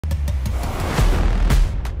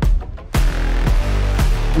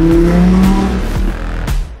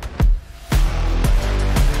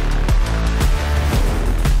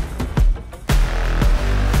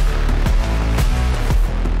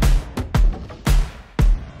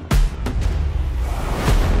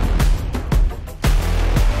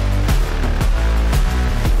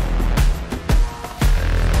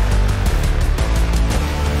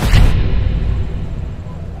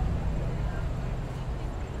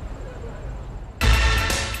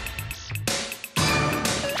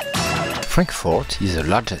Frankfurt is the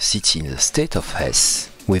largest city in the state of Hesse,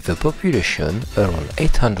 with a population around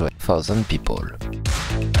 800,000 people.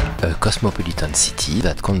 A cosmopolitan city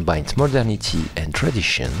that combines modernity and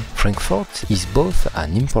tradition, Frankfurt is both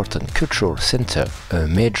an important cultural center, a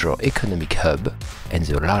major economic hub, and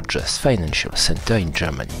the largest financial center in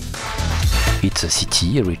Germany. It's a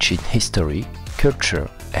city rich in history, culture,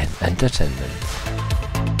 and entertainment.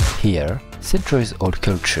 Here, centuries-old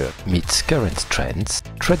culture meets current trends,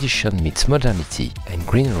 tradition meets modernity, and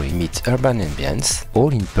greenery meets urban ambience, all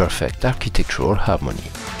in perfect architectural harmony.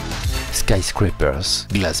 Skyscrapers,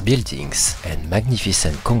 glass buildings, and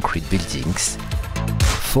magnificent concrete buildings,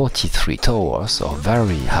 43 towers of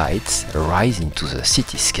varying heights rise into the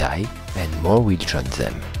city sky, and more will join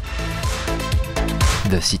them.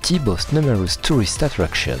 The city boasts numerous tourist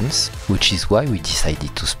attractions, which is why we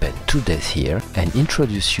decided to spend 2 days here and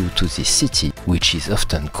introduce you to this city, which is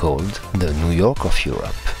often called the New York of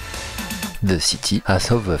Europe. The city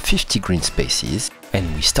has over 50 green spaces,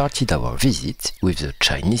 and we started our visit with the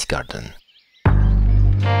Chinese Garden.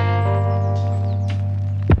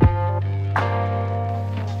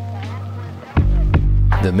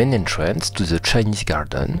 The main entrance to the Chinese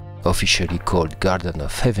Garden, officially called Garden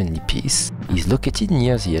of Heavenly Peace, is located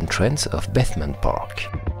near the entrance of Palmengarten Park.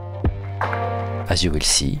 As you will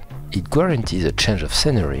see, it guarantees a change of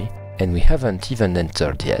scenery, and we haven't even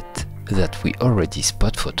entered yet, that we already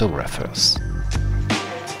spot photographers.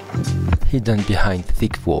 Hidden behind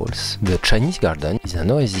thick walls, the Chinese Garden is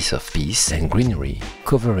an oasis of peace and greenery,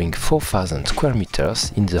 covering 4,000 square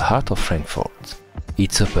meters in the heart of Frankfurt.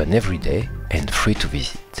 It's open every day and free to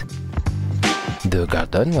visit. The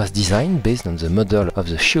garden was designed based on the model of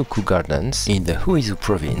the Xiuku Gardens in the Huizhou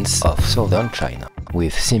province of southern China,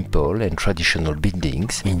 with simple and traditional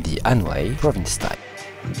buildings in the Anhui province style.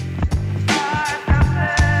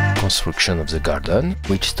 Construction of the garden,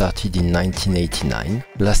 which started in 1989,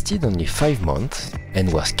 lasted only 5 months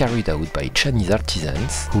and was carried out by Chinese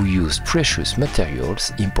artisans who used precious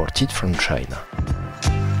materials imported from China.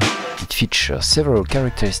 It features several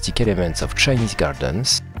characteristic elements of Chinese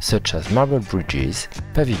gardens, such as marble bridges,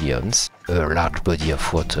 pavilions, a large body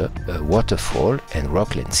of water, a waterfall, and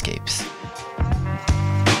rock landscapes.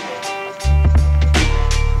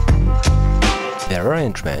 Their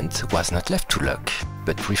arrangement was not left to luck,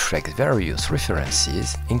 but reflects various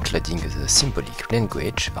references, including the symbolic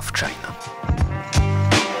language of China.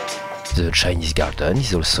 The Chinese Garden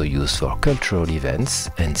is also used for cultural events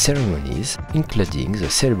and ceremonies, including the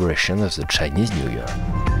celebration of the Chinese New Year.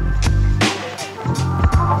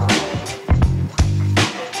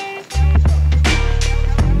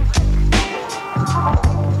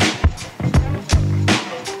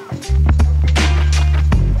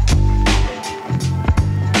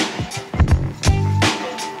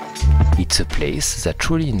 It's a place that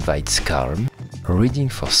truly invites calm, reading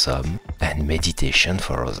for some, and meditation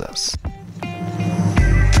for others.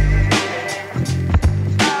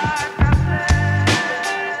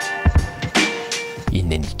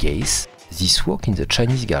 In any case, this walk in the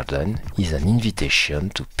Chinese Garden is an invitation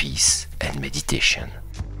to peace and meditation.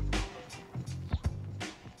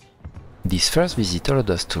 This first visit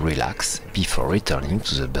allowed us to relax before returning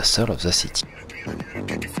to the bustle of the city.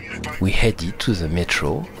 We headed to the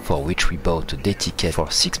metro, for which we bought a day ticket for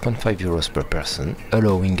 6.5 euros per person,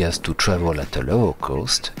 allowing us to travel at a lower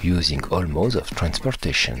cost using all modes of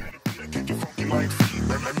transportation.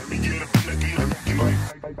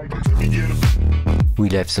 We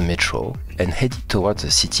left the metro and headed towards the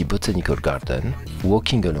city botanical garden,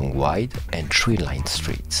 walking along wide and tree-lined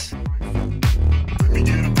streets.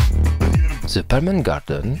 The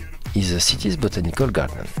Palmengarten is the city's botanical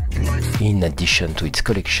garden. In addition to its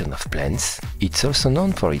collection of plants, it's also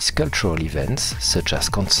known for its cultural events such as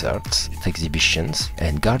concerts, exhibitions,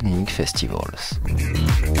 and gardening festivals.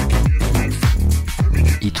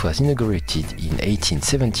 It was inaugurated in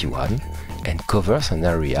 1871 and covers an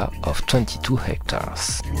area of 22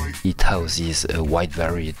 hectares. It houses a wide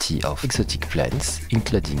variety of exotic plants,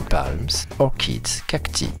 including palms, orchids,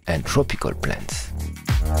 cacti, and tropical plants.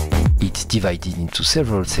 It's divided into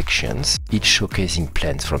several sections, each showcasing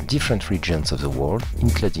plants from different regions of the world,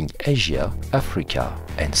 including Asia, Africa,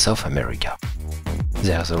 and South America.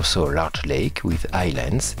 There's also a large lake with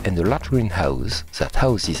islands and a large greenhouse that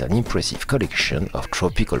houses an impressive collection of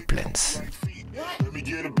tropical plants.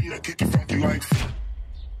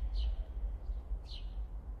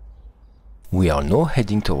 We are now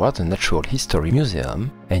heading towards the Natural History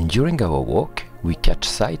Museum, and during our walk we catch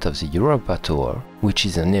sight of the Europa Tower, which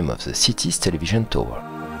is the name of the city's television tower.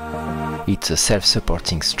 It's a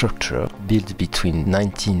self-supporting structure built between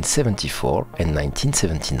 1974 and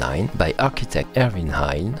 1979 by architect Erwin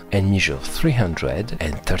Hein and measures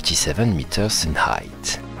 337 meters in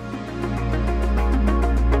height.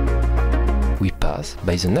 We pass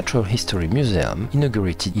by the Natural History Museum,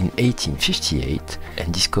 inaugurated in 1858,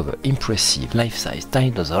 and discover impressive life-size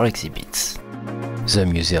dinosaur exhibits. The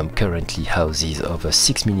museum currently houses over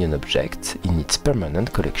 6 million objects in its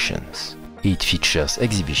permanent collections. It features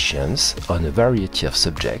exhibitions on a variety of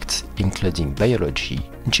subjects, including biology,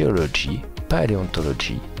 geology,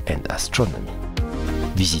 paleontology, and astronomy.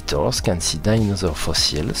 Visitors can see dinosaur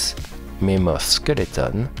fossils, mammoth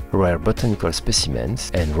skeleton, rare botanical specimens,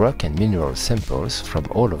 and rock and mineral samples from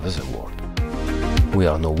all over the world. We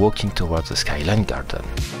are now walking towards the Skyline Garden.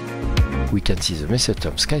 We can see the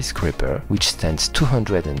Mesotome skyscraper, which stands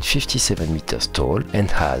 257 meters tall and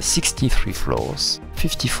has 63 floors,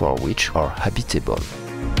 54 of which are habitable.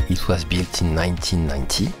 It was built in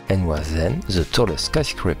 1990 and was then the tallest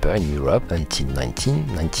skyscraper in Europe until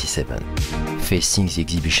 1997. Facing the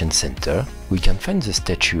exhibition center, we can find the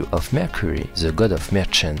statue of Mercury, the god of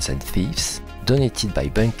merchants and thieves, donated by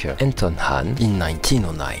banker Anton Hahn in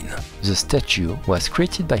 1909. The statue was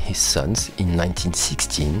created by his sons in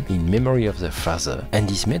 1916 in memory of their father and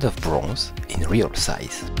is made of bronze in real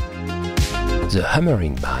size. The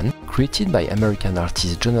Hammering Man, created by American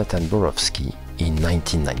artist Jonathan Borowski in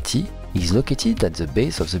 1990, is located at the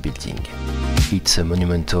base of the building. It's a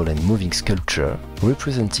monumental and moving sculpture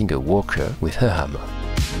representing a walker with a hammer.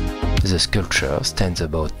 The sculpture stands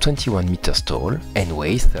about 21 meters tall and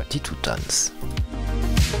weighs 32 tons.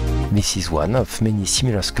 This is one of many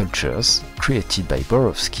similar sculptures created by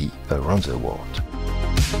Borowski around the world.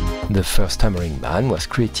 The first Hammering Man was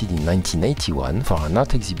created in 1981 for an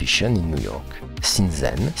art exhibition in New York. Since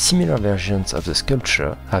then, similar versions of the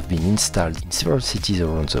sculpture have been installed in several cities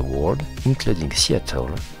around the world, including Seattle,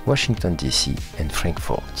 Washington DC, and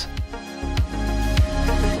Frankfurt.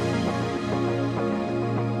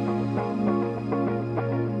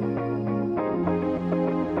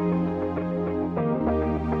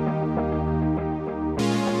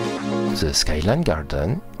 The Skyline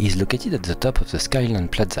Garden is located at the top of the Skyline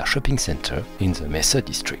Plaza shopping center in the Mesa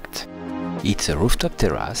district. It's a rooftop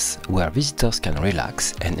terrace where visitors can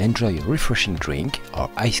relax and enjoy a refreshing drink or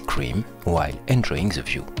ice cream while enjoying the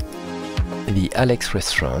view. The Alex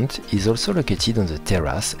restaurant is also located on the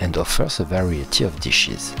terrace and offers a variety of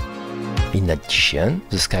dishes. In addition,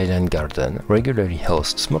 the Skyline Garden regularly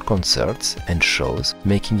hosts small concerts and shows,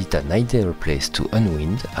 making it an ideal place to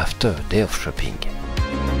unwind after a day of shopping.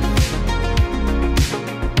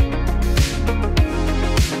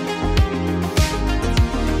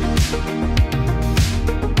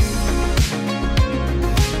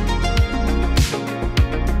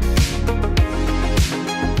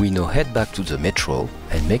 We now head back to the metro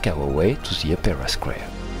and make our way to the Opera Square.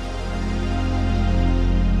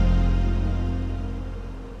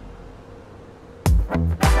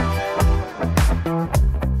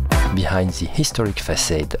 Behind the historic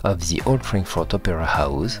facade of the Old Frankfurt Opera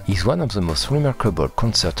House is one of the most remarkable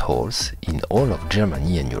concert halls in all of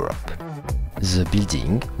Germany and Europe. The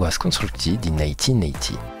building was constructed in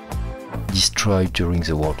 1880. Destroyed during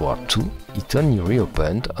the World War II, it only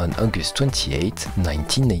reopened on August 28,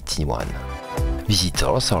 1981.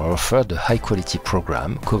 Visitors are offered a high-quality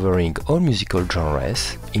program covering all musical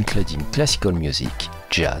genres, including classical music,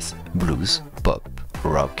 jazz, blues, pop,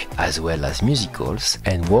 rock, as well as musicals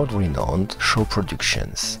and world-renowned show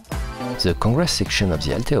productions. The Congress section of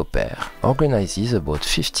the Alter Oper organizes about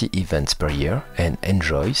 50 events per year and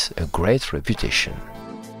enjoys a great reputation.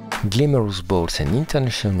 Glamorous balls and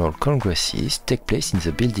international congresses take place in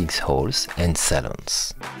the building's halls and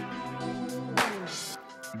salons.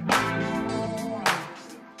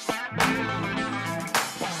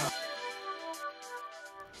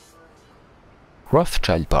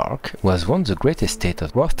 Rothschild Park was once the great estate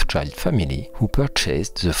of the Rothschild family, who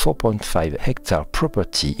purchased the 4.5-hectare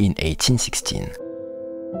property in 1816.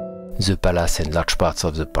 The palace and large parts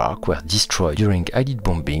of the park were destroyed during Allied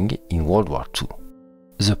bombing in World War II.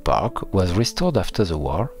 The park was restored after the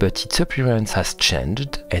war, but its appearance has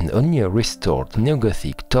changed and only a restored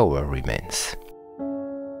neo-Gothic tower remains.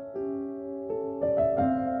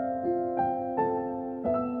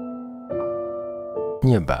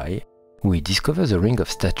 Nearby, we discover the ring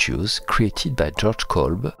of statues created by George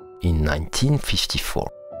Kolb in 1954.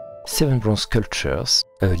 7 bronze sculptures,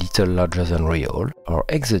 a little larger than real, are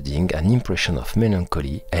exuding an impression of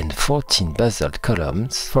melancholy, and 14 basalt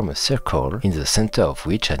columns form a circle in the center of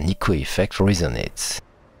which an echo effect resonates.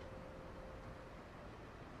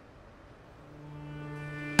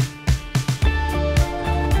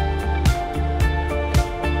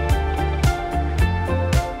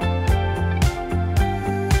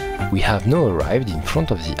 We have now arrived in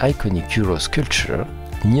front of the iconic Euro sculpture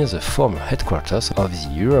near the former headquarters of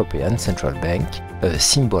the European Central Bank, a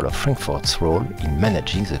symbol of Frankfurt's role in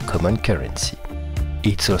managing the common currency.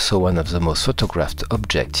 It's also one of the most photographed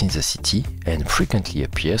objects in the city and frequently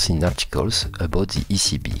appears in articles about the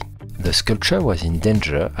ECB. The sculpture was in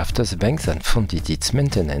danger after the banks that funded its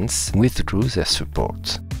maintenance withdrew their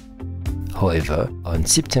support. However, on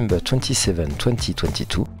September 27,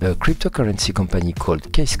 2022, a cryptocurrency company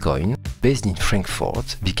called Casecoin, based in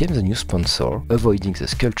Frankfurt, became the new sponsor, avoiding the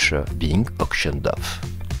sculpture being auctioned off.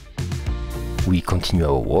 We continue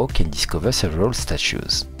our walk and discover several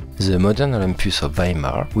statues. The modern Olympus of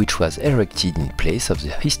Weimar, which was erected in place of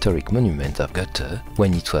the historic monument of Goethe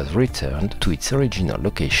when it was returned to its original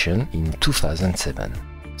location in 2007.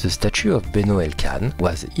 The statue of Beno Elkann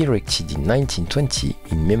was erected in 1920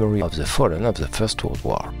 in memory of the fallen of the First World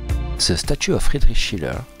War. The statue of Friedrich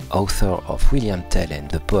Schiller, author of William Tell and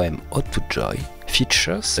the poem Ode to Joy,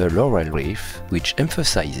 features a laurel wreath which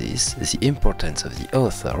emphasizes the importance of the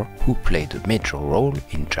author who played a major role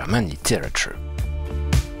in German literature.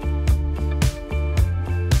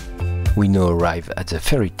 We now arrive at the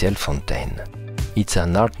fairy tale fountain. It's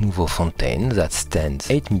an Art Nouveau fountain that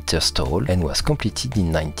stands 8 meters tall and was completed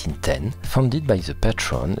in 1910, founded by the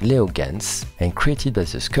patron Leo Gans and created by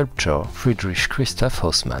the sculptor Friedrich Christoph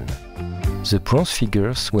Hausmann. The bronze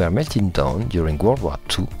figures were melted down during World War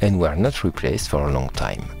II and were not replaced for a long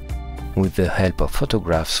time. With the help of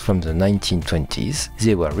photographs from the 1920s,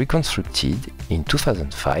 they were reconstructed in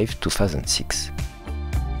 2005-2006.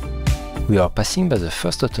 We are passing by the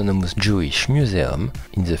first autonomous Jewish museum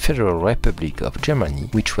in the Federal Republic of Germany,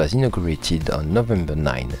 which was inaugurated on November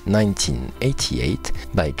 9, 1988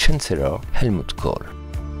 by Chancellor Helmut Kohl.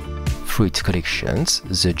 Through its collections,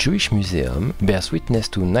 the Jewish Museum bears witness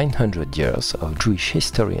to 900 years of Jewish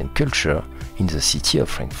history and culture in the city of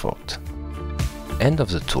Frankfurt. End of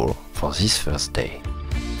the tour for this first day.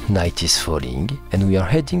 Night is falling and we are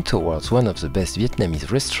heading towards one of the best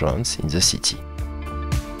Vietnamese restaurants in the city.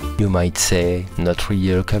 You might say, not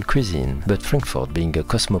really local cuisine, but Frankfurt being a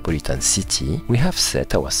cosmopolitan city, we have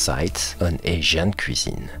set our sights on Asian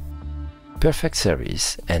cuisine. Perfect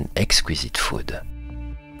service and exquisite food.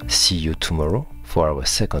 See you tomorrow for our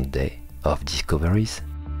second day of discoveries.